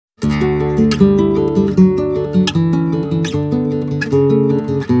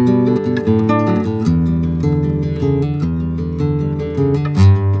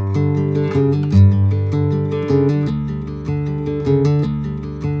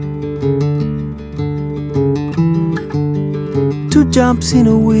Two jumps in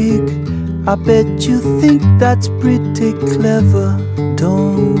a week, I bet you think that's pretty clever,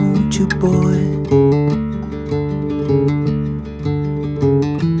 don't you, boy?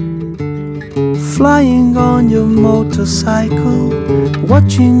 Flying on your motorcycle,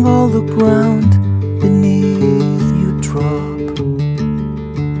 watching all the ground beneath you drop.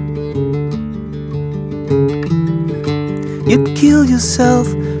 You'd kill yourself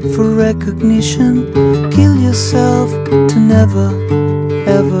for recognition, kill yourself to never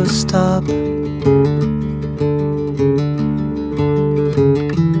ever stop.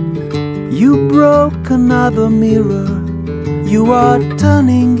 You broke another mirror, you are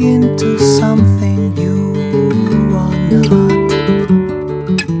turning into something you are not.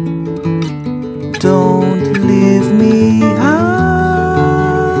 Don't leave me high,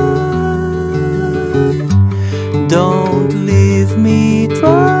 don't leave me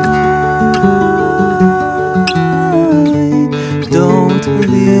dry, don't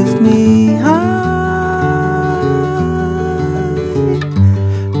leave me high,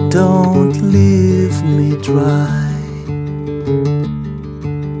 don't leave me dry.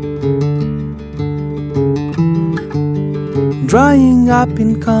 Drying up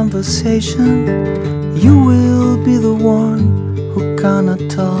in conversation, you will be the one who cannot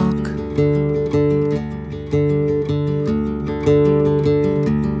talk.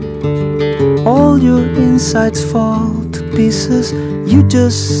 All your insides fall to pieces, you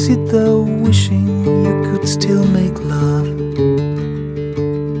just sit there wishing you could still make love.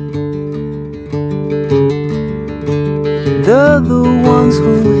 They're the ones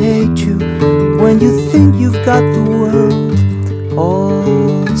who hate you when you think you've got the world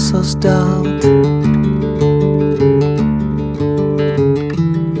all sussed out.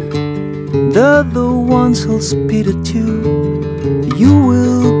 They're the ones who'll spit at you, you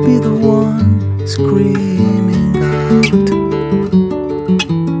will be the one screaming out.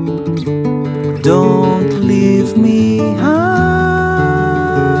 Don't leave me high,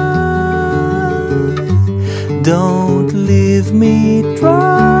 don't leave me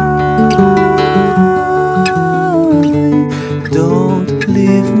dry, don't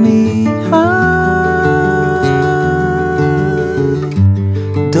leave me high,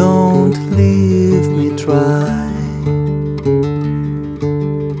 don't leave me dry.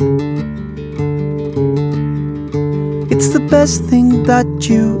 It's the best thing that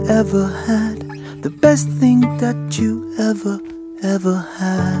you ever had, the best thing that you ever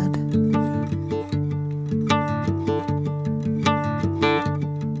had.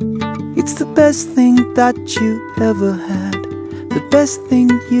 It's the best thing that you ever had, the best thing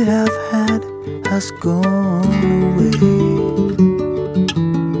you have had has gone away.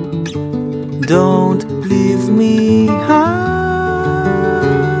 Don't leave me high,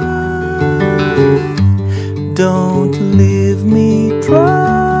 don't leave me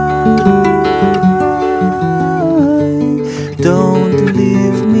dry, don't